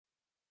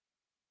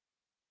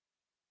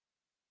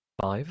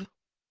5.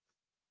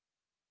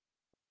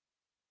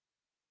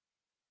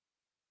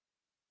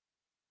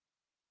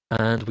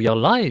 And we are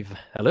live.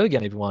 Hello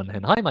again, everyone.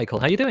 And hi, Michael.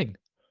 How are you doing?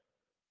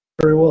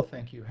 Very well,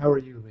 thank you. How are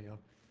you, Leo?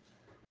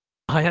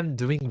 I am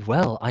doing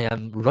well. I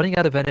am running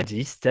out of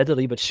energy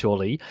steadily but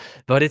surely.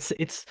 But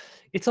it's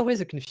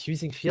always a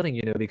confusing feeling,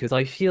 because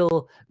I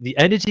feel the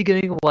energy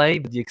going away,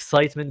 but the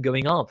excitement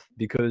going up.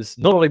 Because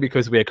not only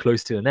because we are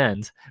close to an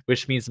end,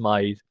 which means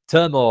my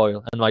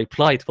turmoil and my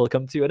plight will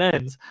come to an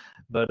end,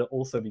 but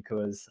also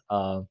because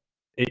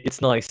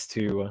it's nice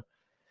to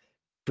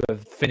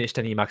have finished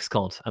an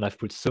EmacsConf, and I've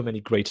put so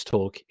many great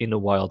talk in the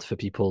wild for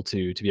people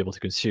to be able to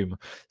consume.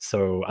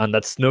 So, and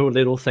that's no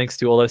little thanks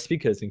to all our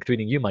speakers,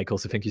 including you, Michael.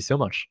 So thank you so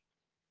much.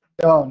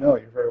 Oh, no,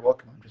 you're very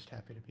welcome. I'm just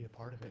happy to be a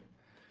part of it.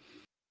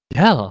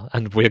 Yeah,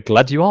 and we're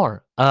glad you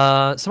are.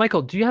 So,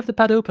 Michael, do you have the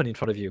pad open in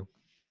front of you?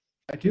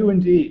 I do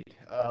indeed.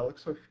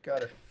 Looks like we've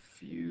got a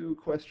few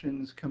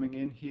questions coming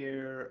in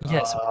here.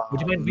 Yes.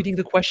 Would you mind reading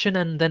the question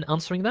and then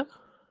answering them?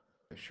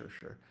 Sure.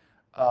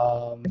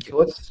 So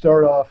let's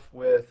start off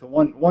with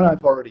one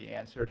I've already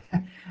answered.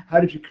 How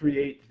did you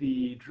create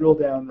the drill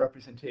down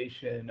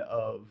representation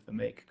of the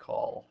make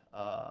call?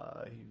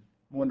 He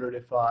wondered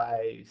if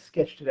I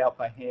sketched it out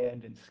by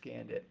hand and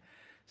scanned it.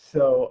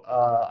 So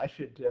I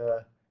should,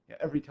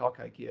 every talk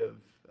I give,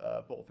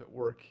 both at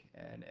work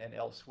and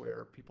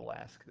elsewhere, people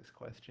ask this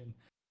question.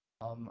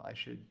 I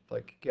should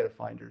get a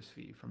finder's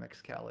fee from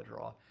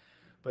Excalidraw.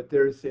 But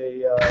there's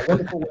a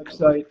wonderful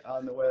website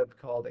on the web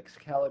called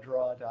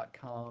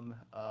excalidraw.com.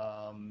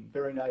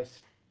 Very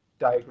nice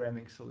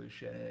diagramming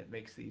solution, and it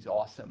makes these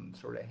awesome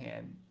sort of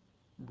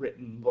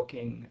handwritten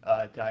looking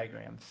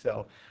diagrams.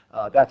 So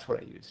that's what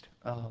I used.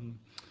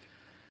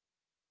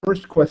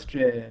 First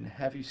question,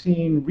 have you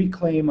seen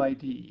Reclaim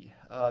ID?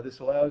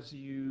 This allows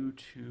you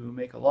to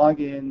make a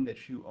login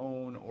that you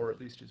own, or at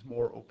least is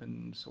more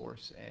open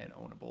source and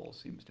ownable.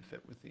 Seems to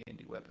fit with the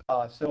Indieweb.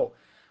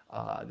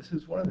 This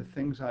is one of the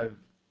things I've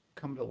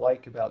come to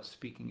like about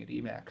speaking at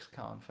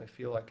EmacsConf. I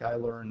feel like I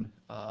learn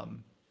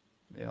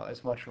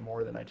as much or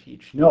more than I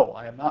teach. No,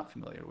 I am not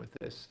familiar with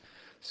this.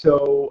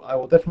 So I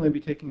will definitely be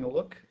taking a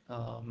look.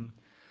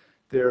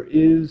 There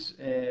is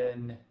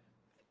an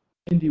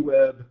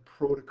Indieweb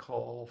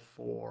protocol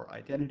for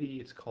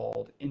identity. It's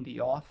called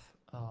Indieauth.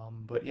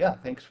 But yeah,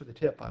 thanks for the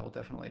tip. I will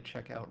definitely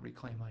check out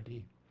Reclaim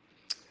ID.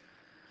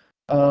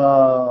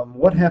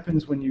 What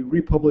happens when you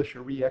republish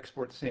or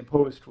re-export the same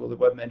post? Will the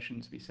web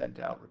mentions be sent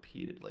out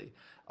repeatedly?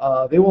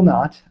 They will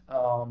not.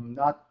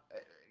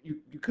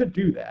 You could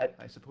do that.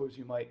 I suppose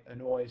you might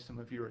annoy some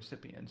of your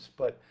recipients,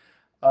 but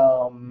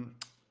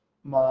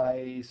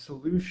my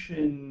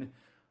solution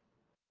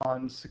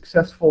on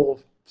successful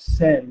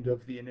send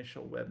of the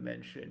initial web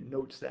mention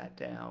notes that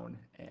down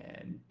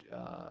and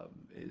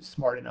is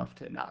smart enough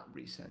to not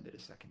resend it a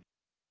second.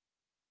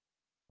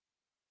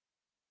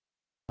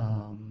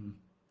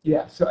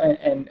 Yeah, so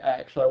and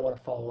actually I want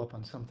to follow up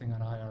on something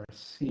on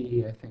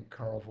IRC. I think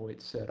Carl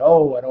Voigt said,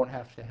 oh, I don't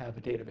have to have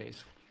a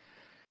database.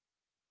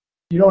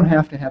 You don't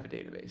have to have a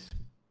database,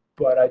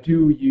 but I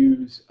do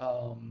use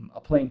a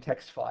plain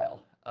text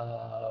file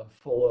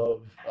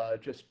full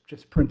of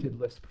just printed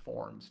Lisp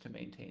forms to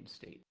maintain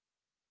state.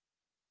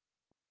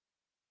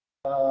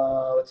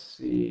 Let's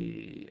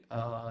see.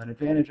 An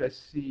advantage I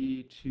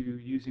see to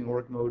using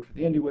org mode for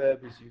the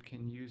Indieweb is you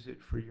can use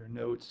it for your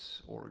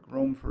notes, org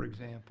roam, for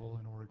example,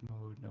 in org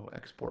mode, no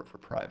export for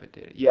private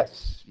data.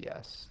 Yes.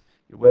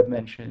 Your web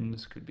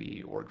mentions could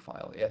be org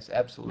file. Yes,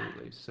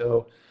 absolutely.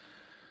 So,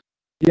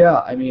 yeah,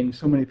 I mean,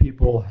 so many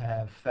people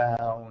have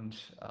found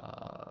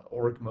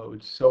org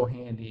mode so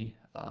handy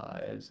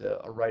as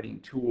a writing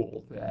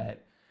tool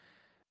that,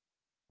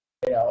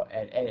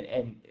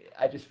 and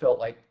I just felt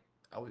like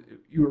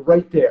you were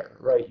right there,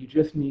 right? You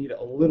just need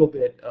a little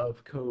bit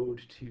of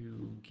code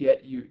to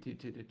get you to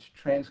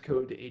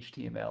transcode to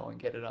HTML and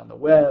get it on the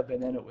web.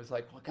 And then it was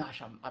like, well,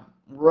 gosh, I'm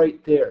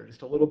right there.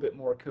 Just a little bit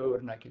more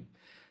code, and I could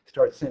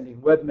start sending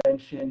web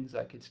mentions.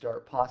 I could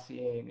start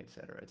posseing, et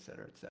cetera, et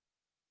cetera, et cetera.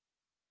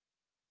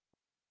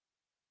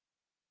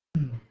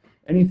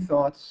 Any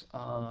thoughts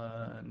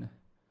on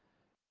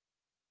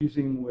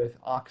using with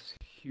Ox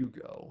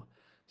Hugo?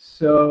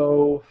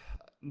 So,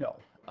 no.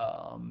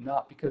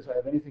 Not because I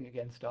have anything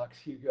against Ox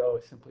Hugo,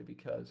 simply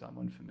because I'm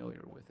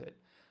unfamiliar with it.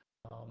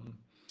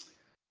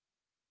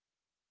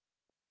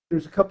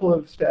 There's a couple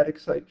of static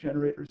site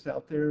generators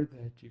out there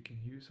that you can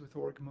use with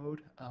org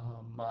mode.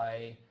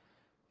 My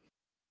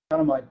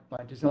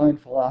design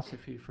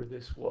philosophy for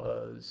this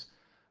was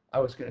I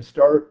was going to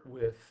start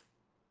with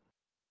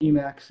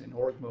Emacs and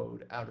org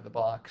mode out of the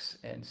box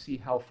and see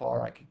how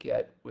far I could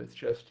get with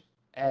just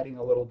adding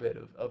a little bit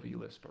of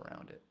eLisp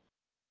around it.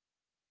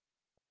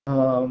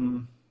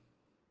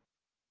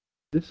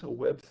 This a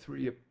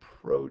Web3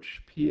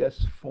 approach?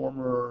 PS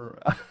former,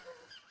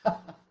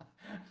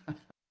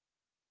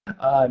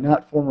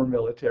 not former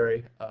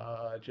military,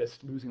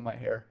 just losing my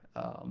hair.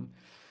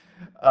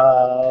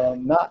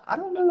 Not. I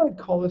don't know that I'd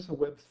call this a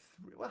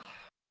Web3. Well,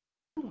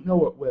 I don't know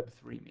what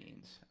Web3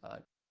 means.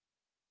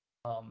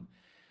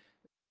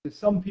 To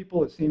some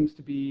people, it seems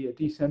to be a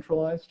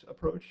decentralized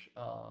approach,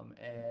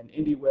 and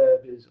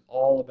Indieweb is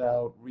all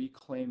about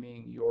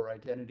reclaiming your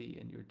identity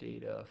and your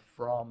data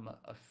from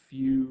a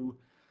few,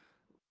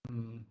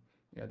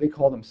 they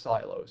call them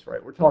silos,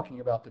 right? We're talking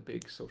about the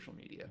big social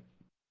media.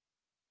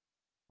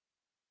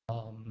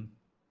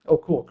 Oh,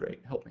 cool,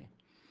 great, help me.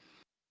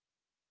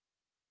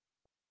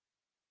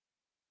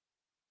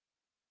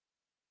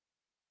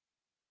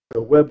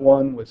 So Web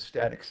 1 was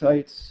static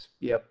sites.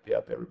 Yep,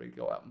 everybody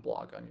go out and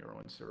blog on your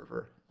own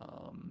server.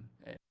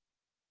 And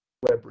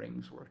web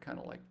rings were kind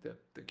of like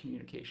the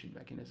communication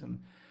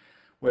mechanism.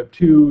 Web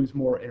 2 is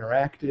more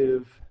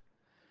interactive.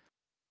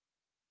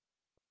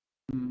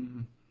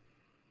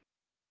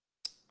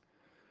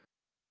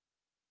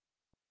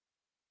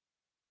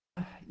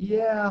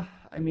 Yeah,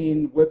 I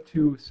mean, Web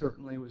 2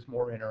 certainly was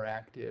more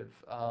interactive.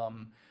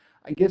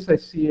 I guess I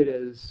see it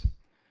as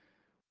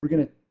we're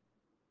going to,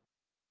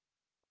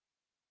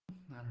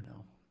 I don't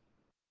know.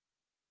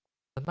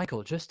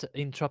 Michael, just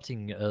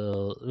interrupting a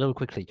little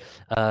quickly.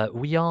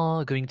 We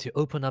are going to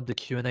open up the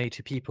Q&A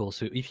to people.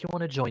 So if you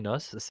want to join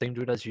us, the same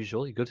drill as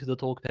usual, you go to the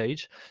talk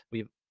page.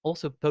 We've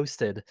also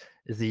posted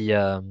the,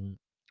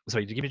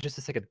 sorry, give me just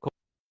a second.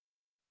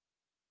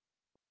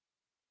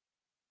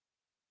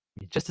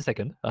 Just a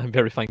second. I'm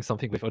verifying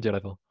something with audio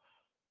level.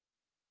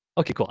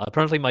 Okay, cool.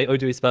 Apparently my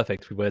audio is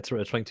perfect. We were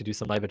trying to do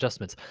some live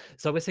adjustments.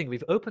 So I was saying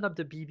we've opened up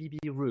the BBB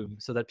room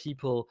so that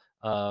people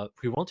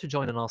who want to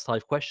join and ask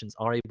live questions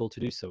are able to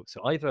do so.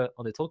 So either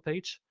on the talk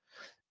page,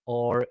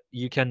 or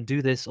you can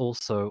do this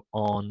also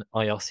on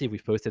IRC.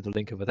 We've posted the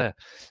link over there.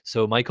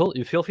 So Michael,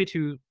 you feel free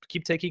to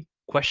keep taking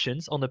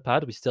questions on the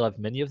pad. We still have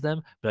many of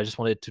them, but I just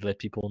wanted to let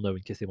people know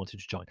in case they wanted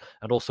to join.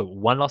 And also,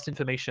 one last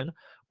information,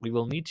 we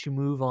will need to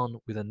move on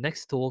with the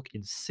next talk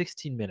in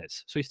 16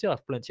 minutes. So you still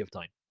have plenty of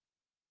time.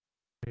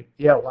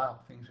 Yeah, wow,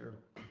 things are.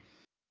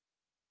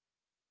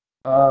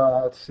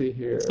 Let's see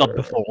here. It's not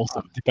before,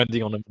 also,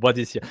 depending on what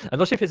is here. I'm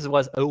not sure if it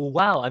was, oh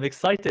wow, I'm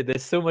excited,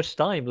 there's so much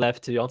time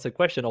left to answer a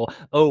question, or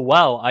oh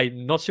wow,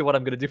 I'm not sure what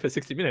I'm going to do for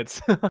 60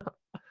 minutes.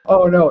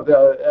 Oh no,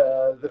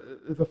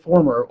 the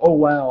former. Oh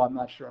wow, I'm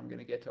not sure I'm going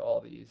to get to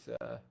all these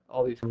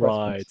questions.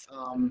 Right.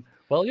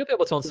 Well, you'll be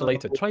able to answer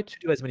later. Try to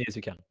do as many as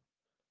you can.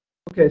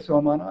 Okay, so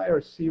I'm on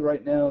IRC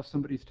right now.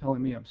 Somebody's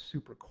telling me I'm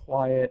super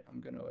quiet.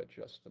 I'm going to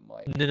adjust the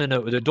mic.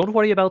 No. Don't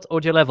worry about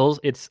audio levels.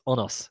 It's on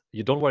us.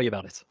 You don't worry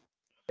about it.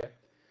 Okay.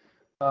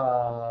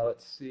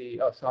 Let's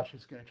see. Oh,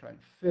 Sasha's going to try and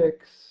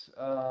fix.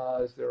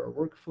 Is there a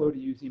workflow to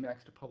use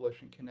Emacs to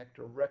publish and connect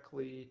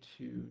directly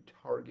to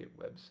target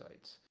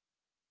websites?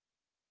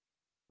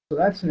 So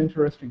that's an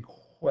interesting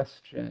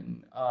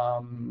question.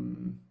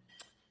 Can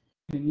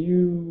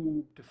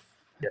you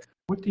Yes.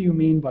 What do you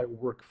mean by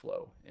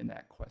workflow in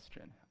that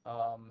question?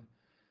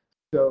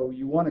 So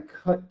you want to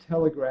cut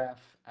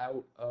Telegraph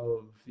out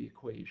of the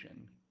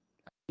equation.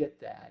 I get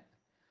that.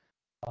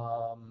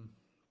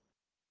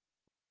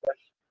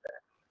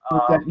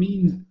 What that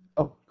means,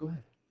 oh, go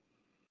ahead.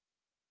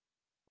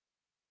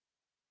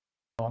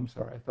 Oh, I'm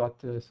sorry. I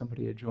thought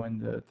somebody had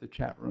joined the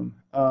chat room.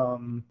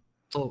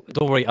 Oh,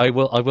 don't worry. I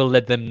will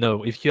let them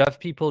know. If you have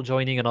people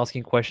joining and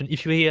asking questions,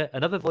 if you hear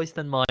another voice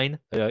than mine,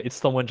 it's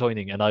someone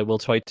joining, and I will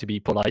try to be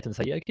polite and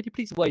say, yeah, can you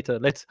please wait?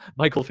 Let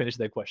Michael finish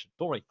their question.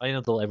 Don't worry. I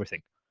handle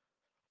everything.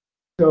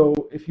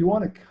 So if you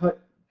want to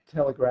cut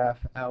Telegraph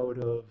out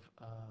of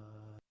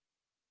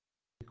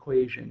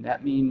equation,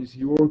 that means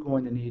you're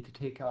going to need to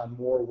take on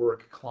more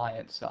work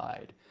client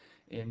side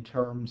in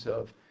terms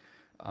of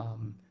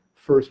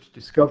first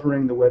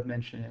discovering the web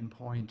mention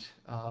endpoint,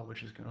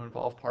 which is going to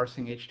involve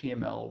parsing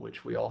HTML,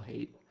 which we all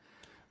hate.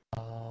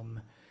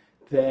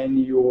 Then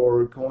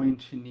you're going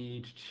to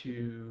need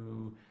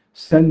to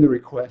send the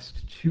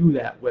request to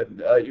that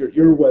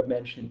your web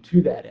mention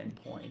to that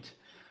endpoint,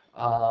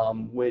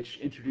 which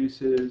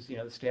introduces,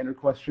 the standard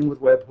question with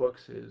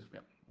webhooks is,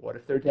 what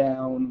if they're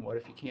down? What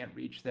if you can't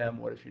reach them?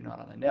 What if you're not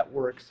on a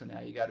network? So now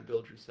you got to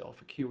build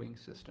yourself a queuing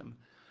system.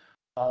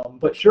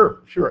 But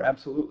sure,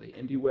 absolutely.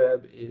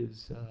 Indieweb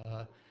is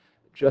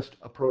just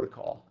a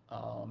protocol,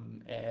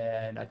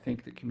 and I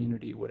think the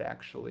community would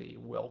actually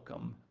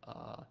welcome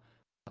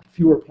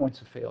fewer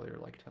points of failure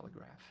like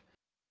Telegraph.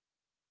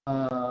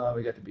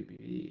 We got the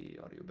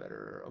BBB audio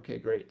better. Okay,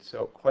 great.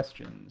 So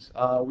questions.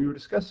 We were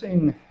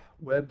discussing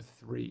Web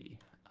 3.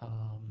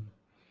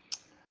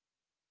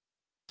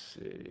 Let's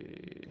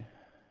see.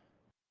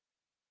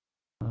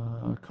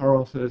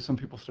 Carl says some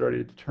people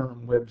started the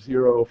term Web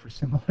 0 for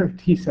similar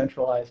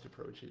decentralized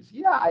approaches.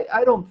 Yeah,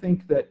 I don't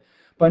think that,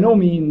 by no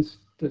means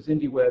does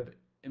Indieweb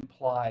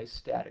imply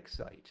static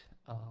site.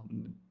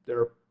 There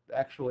are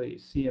actually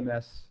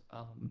CMS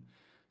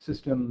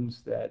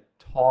systems that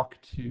talk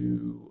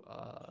to,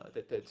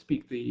 that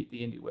speak the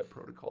Indieweb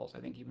protocols. I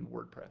think even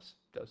WordPress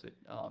does it,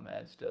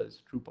 as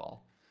does Drupal.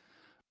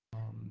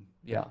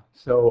 Yeah,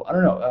 so I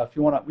don't know. If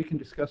you want to, we can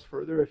discuss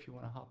further if you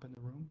want to hop in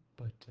the room,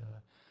 but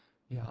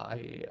yeah,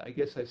 I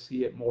guess I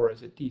see it more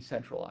as a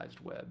decentralized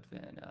web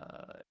than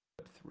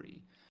Web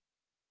 3.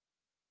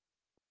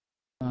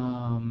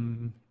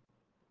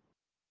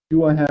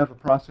 Do I have a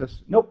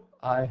process? Nope,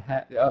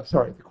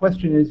 sorry, the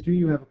question is, do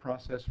you have a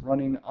process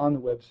running on the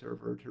web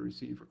server to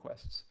receive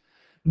requests?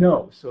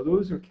 No, so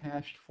those are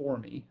cached for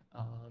me,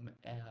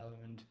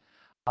 and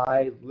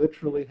I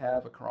literally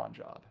have a cron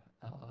job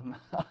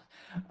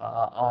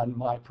on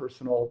my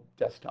personal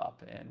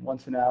desktop. And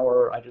once an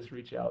hour, I just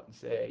reach out and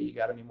say, you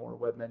got any more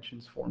web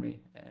mentions for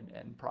me,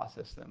 and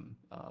process them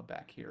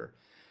back here.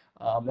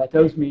 That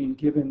does mean,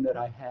 given that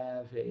I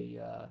have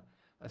a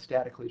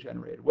statically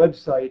generated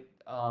website,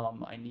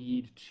 I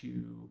need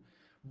to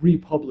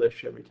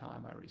republish every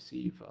time I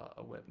receive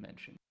a web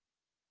mention.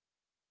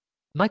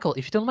 Michael,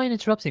 if you don't mind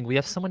interrupting, we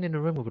have someone in the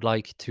room who would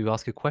like to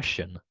ask a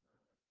question.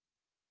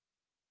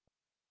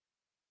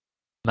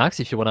 Max,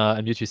 if you want to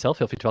unmute yourself,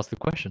 feel free to ask the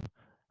question.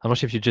 I'm not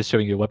sure if you're just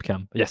showing your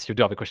webcam. Yes, you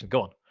do have a question.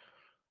 Go on.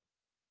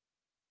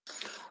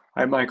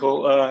 Hi,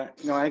 Michael.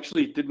 No, I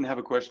actually didn't have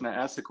a question. I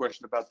asked a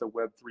question about the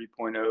Web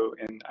 3.0,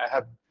 and I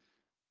have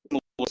a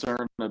little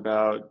concern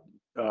about,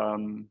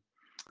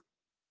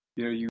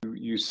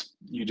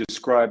 you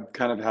described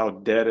kind of how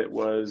dead it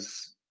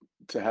was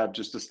to have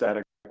just a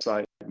static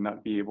site and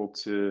not be able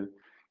to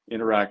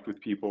interact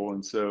with people.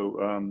 And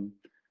so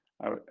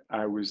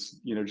I was,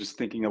 just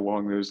thinking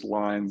along those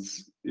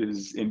lines,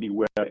 is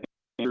Indieweb,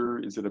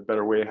 is it a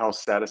better way? How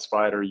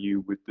satisfied are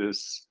you with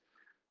this?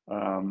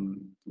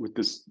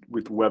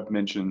 With web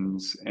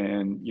mentions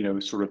and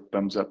sort of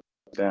thumbs up,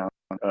 down,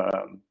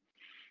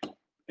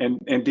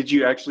 and did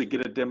you actually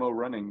get a demo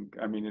running?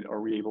 I mean,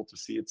 are we able to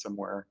see it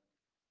somewhere?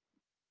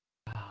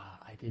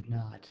 I did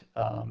not.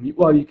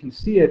 Well, you can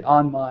see it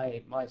on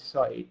my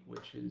site,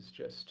 which is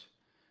just,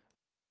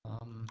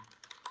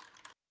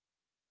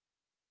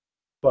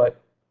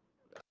 but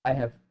I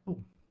have. Oh,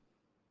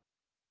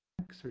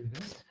 Max, are you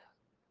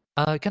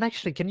there?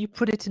 Can you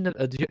put it in the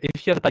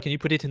if you have a pad, can you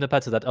put it in the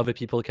pad so that other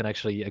people can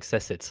actually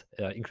access it,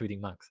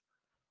 including Max?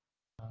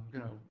 I'm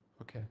gonna.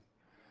 Okay.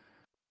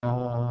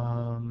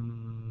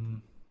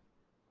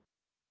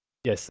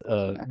 Yes,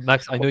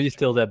 Max, I know you're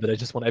still there, but I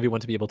just want everyone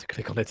to be able to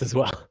click on it as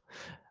well.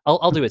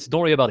 I'll do it.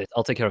 Don't worry about it.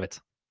 I'll take care of it.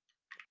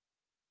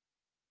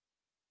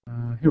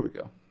 Here we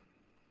go.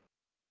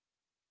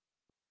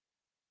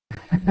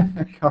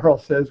 Carl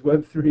says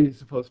Web3 is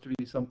supposed to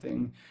be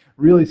something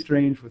really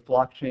strange with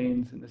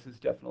blockchains, and this is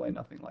definitely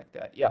nothing like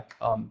that. Yeah,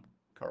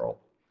 Carl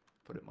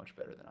put it much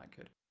better than I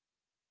could.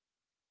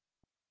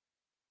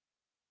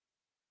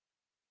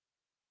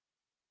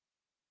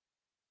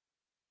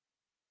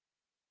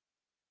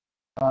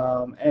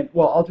 And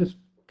well, I'll just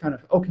kind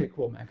of, okay,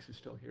 cool, Max is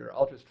still here.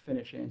 I'll just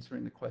finish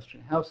answering the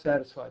question. How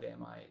satisfied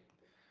am I?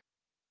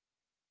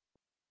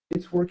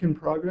 It's work in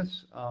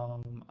progress.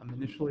 I'm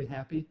initially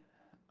happy.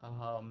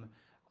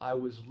 I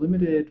was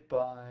limited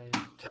by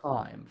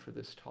time for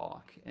this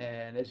talk,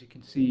 and as you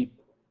can see,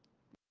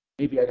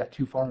 maybe I got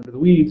too far into the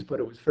weeds, but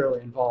it was fairly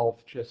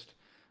involved just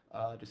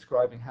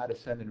describing how to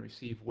send and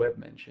receive web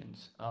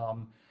mentions.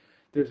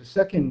 There's a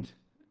second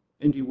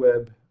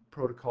Indieweb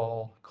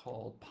protocol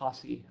called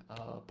Posse,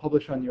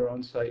 publish on your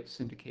own site,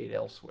 syndicate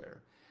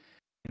elsewhere,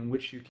 in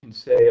which you can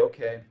say,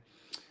 okay,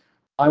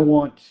 I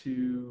want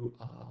to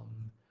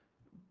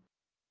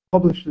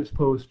publish this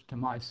post to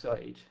my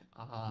site.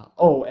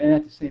 And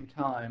at the same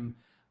time,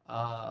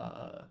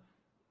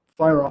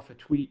 fire off a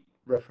tweet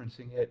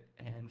referencing it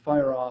and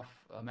fire off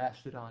a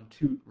Mastodon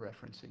toot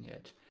referencing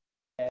it.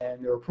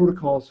 And there are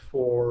protocols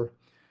for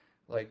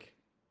like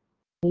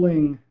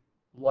pulling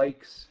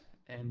likes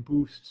and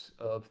boosts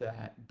of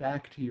that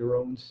back to your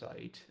own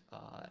site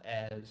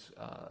as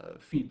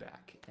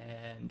feedback.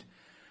 And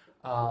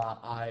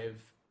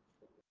I've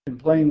been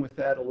playing with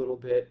that a little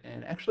bit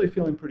and actually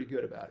feeling pretty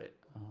good about it.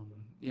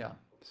 Yeah,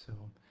 so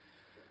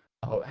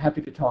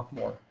happy to talk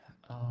more.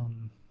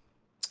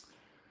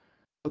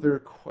 Other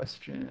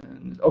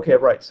questions? Okay,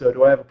 right. So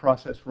do I have a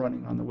process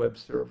running on the web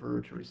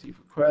server to receive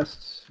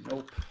requests?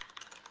 Nope.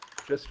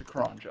 Just a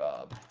cron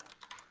job.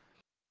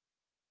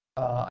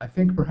 I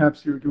think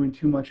perhaps you're doing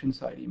too much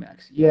inside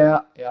Emacs.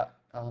 Yeah.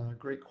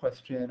 Great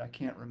question. I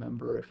can't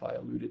remember if I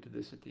alluded to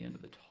this at the end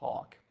of the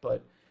talk,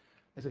 but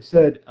as I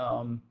said,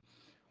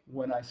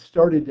 when I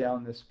started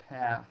down this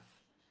path,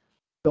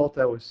 I felt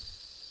I was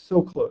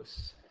so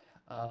close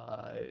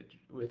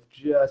with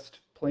just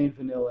plain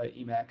vanilla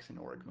Emacs in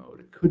org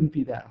mode. It couldn't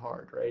be that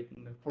hard, right?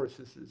 And of course,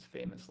 this is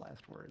famous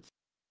last words.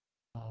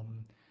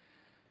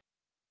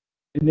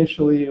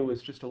 Initially, it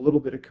was just a little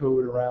bit of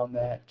code around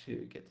that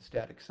to get the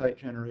static site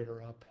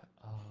generator up.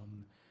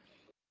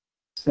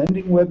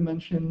 Sending web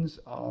mentions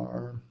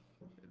are,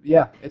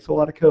 yeah, it's a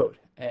lot of code.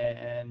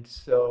 And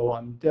so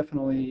I'm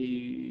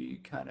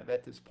definitely kind of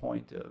at this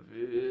point of,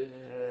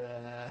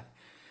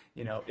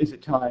 is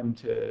it time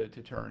to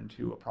turn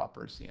to a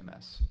proper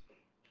CMS?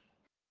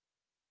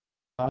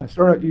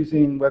 Start out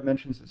using web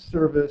mentions as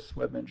service,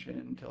 web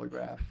mention,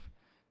 telegraph.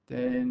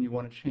 Then you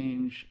want to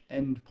change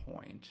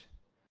endpoint,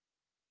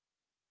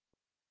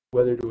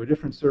 whether to a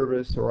different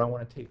service or I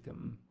want to take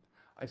them.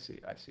 I see.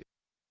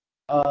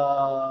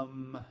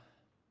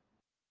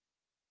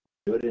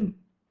 Shouldn't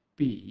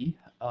be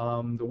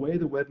the way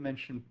the web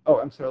mention. Oh,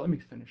 I'm sorry. Let me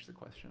finish the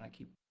question. I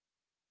keep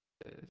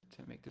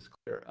to make this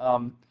clear.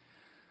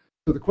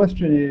 So the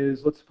question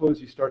is, let's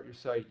suppose you start your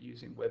site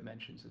using web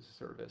mentions as a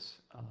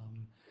service.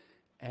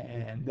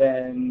 And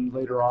then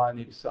later on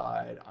you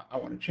decide, I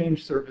want to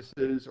change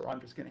services, or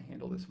I'm just going to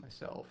handle this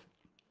myself.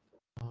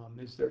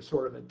 Is there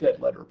sort of a dead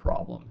letter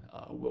problem?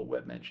 Will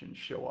web mentions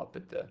show up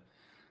at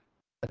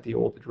the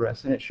old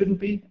address? And it shouldn't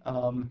be.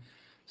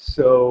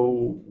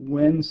 So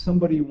when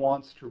somebody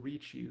wants to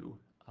reach you,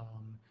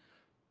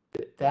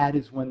 that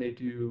is when they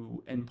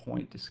do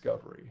endpoint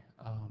discovery.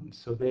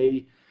 So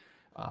they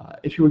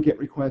issue a GET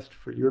request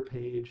for your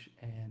page,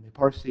 and they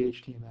parse the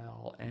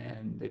HTML,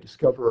 and they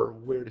discover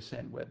where to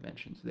send web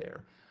mentions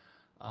there.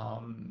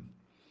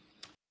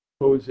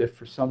 Suppose if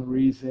for some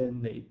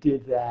reason they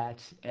did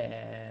that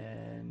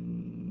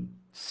and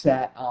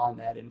sat on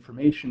that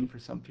information for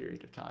some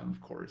period of time,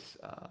 of course,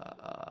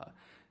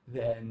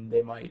 then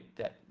they might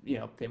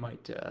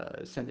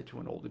send it to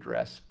an old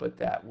address, but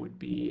that would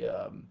be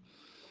a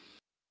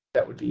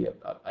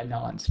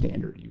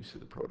non-standard use of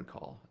the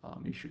protocol.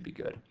 You should be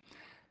good.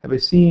 Have I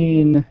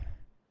seen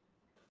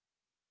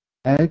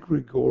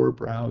Agregor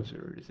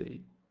browser is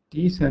a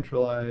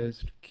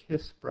decentralized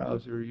KISS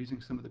browser using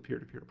some of the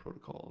peer-to-peer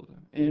protocols?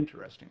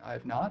 Interesting. I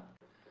have not.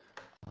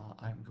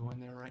 I'm going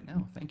there right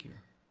now. Thank you.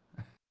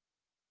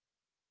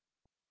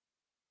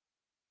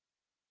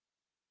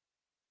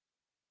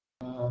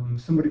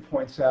 Somebody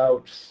points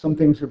out some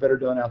things are better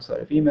done outside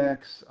of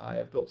Emacs. I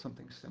have built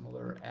something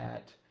similar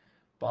at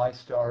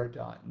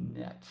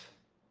bystar.net.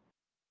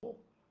 Cool.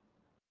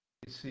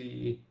 You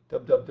see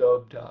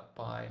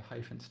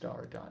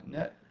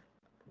www.by-star.net.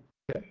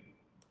 Okay,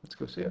 let's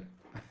go see it.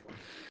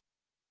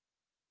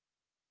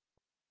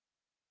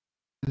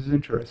 This is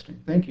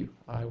interesting. Thank you.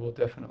 I will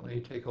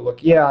definitely take a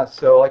look. Yeah,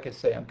 so like I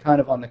say, I'm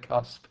kind of on the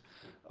cusp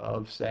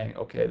of saying,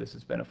 okay, this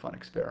has been a fun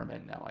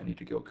experiment. Now I need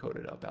to go code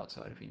it up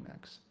outside of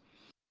Emacs.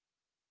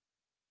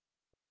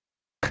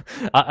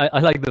 I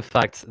like the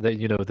fact that,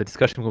 the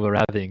discussion we were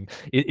having,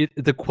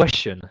 the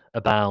question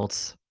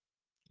about,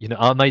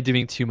 am I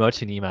doing too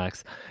much in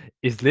Emacs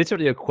is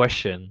literally a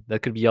question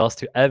that could be asked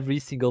to every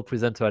single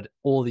presenter at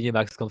all the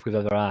EmacsConf we've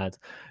ever had.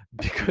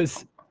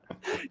 Because,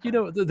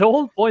 the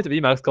whole point of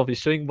EmacsConf is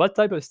showing what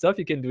type of stuff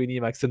you can do in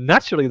Emacs. So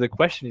naturally, the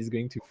question is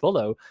going to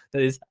follow.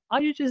 That is,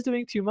 are you just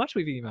doing too much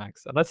with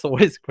Emacs? And that's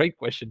always a great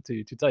question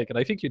to take. And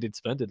I think you did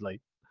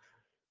splendidly.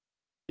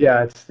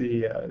 Yeah, it's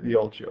the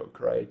old joke,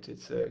 right?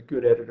 It's a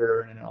good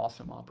editor and an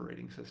awesome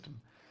operating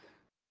system.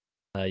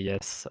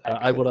 Yes,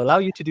 I will allow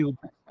you to do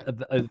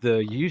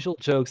the usual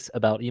jokes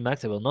about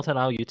Emacs. I will not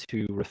allow you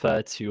to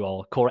refer to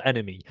our core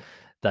enemy.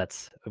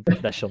 That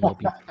shall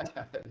not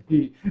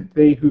be.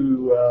 They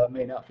who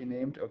may not be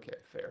named. Okay,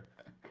 fair.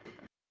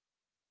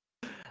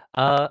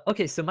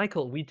 Okay, so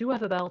Michael, we do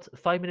have about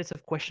 5 minutes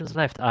of questions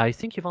left. I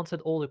think you've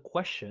answered all the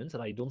questions,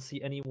 and I don't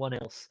see anyone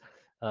else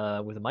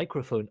with a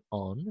microphone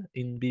on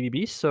in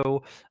BBB.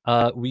 So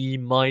we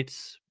might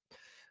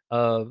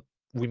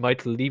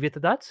leave it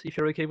at that if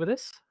you're okay with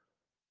this.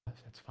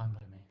 That's fine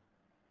by me.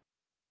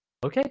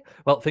 Okay.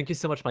 Well, thank you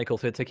so much, Michael,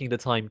 for taking the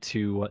time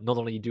to not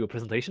only do a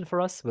presentation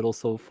for us, but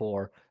also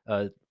for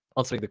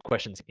answering the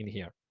questions in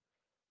here.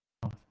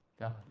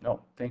 Yeah,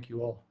 no, thank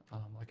you all.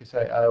 Like I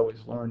say, I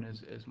always learn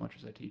as much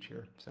as I teach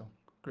here. So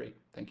great,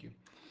 thank you.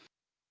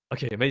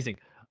 Okay, amazing.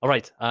 All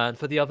right, and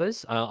for the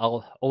others,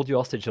 I'll hold you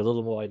hostage a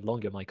little while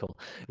longer, Michael.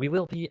 We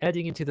will be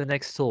heading into the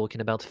next talk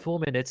in about 4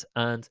 minutes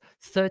and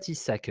 30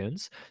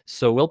 seconds.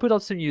 So we'll put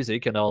out some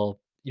music, and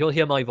you'll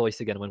hear my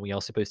voice again when we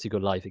are supposed to go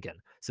live again.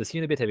 So see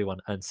you in a bit, everyone,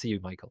 and see you,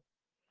 Michael.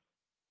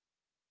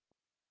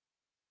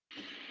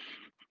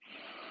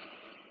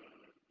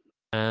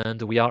 And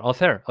we are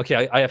off air.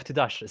 Okay, I have to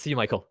dash. See you,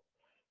 Michael.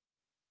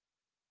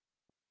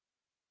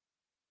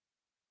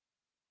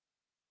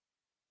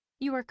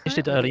 You are Finished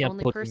it currently early. the I'm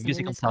only putting person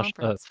music in on this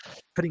conference.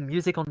 putting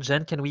music on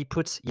Jen. Can we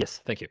put?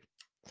 Yes, thank you.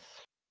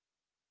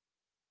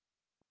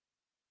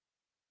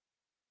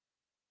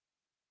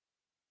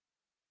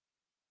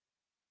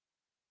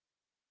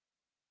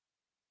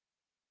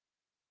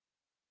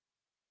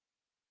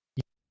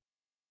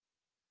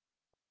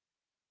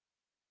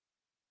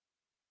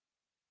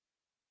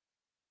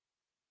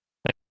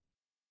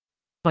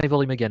 My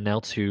volume again now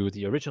to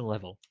the original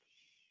level.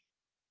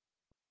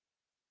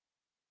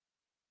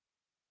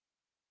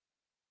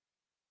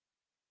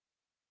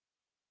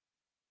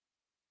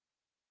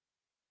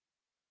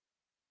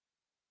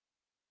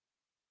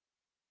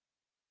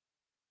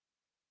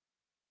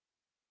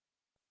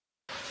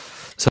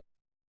 So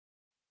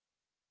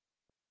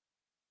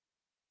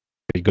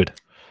very good.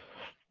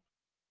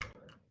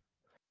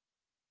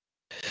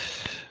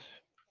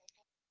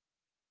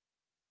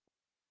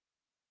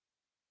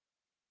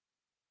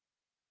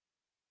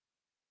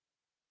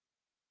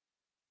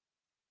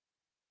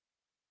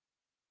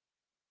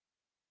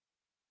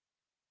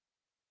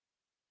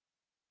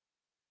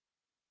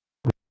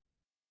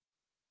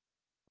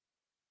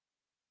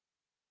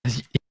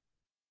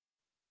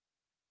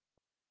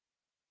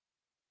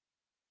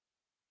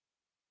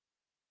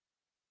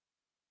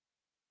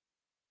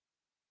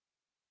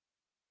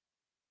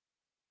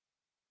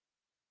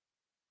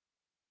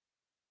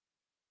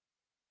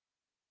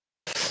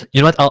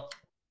 You know what?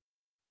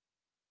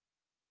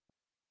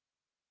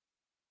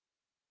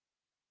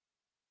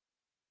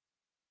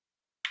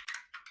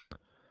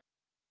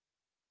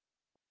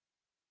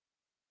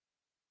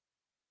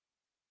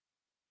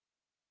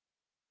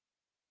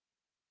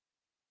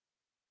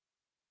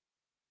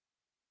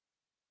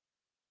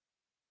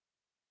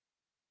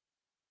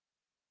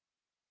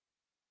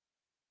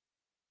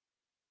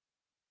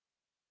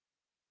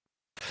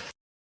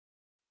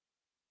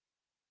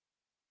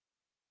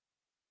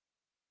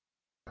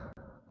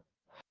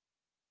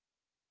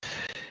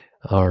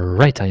 All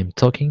right, I am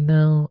talking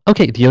now.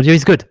 Okay, the audio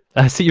is good.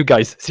 See you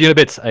guys. See you in a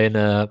bit, in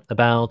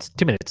about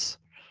 2 minutes.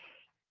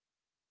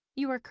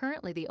 You are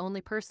currently the only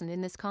person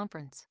in this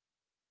conference.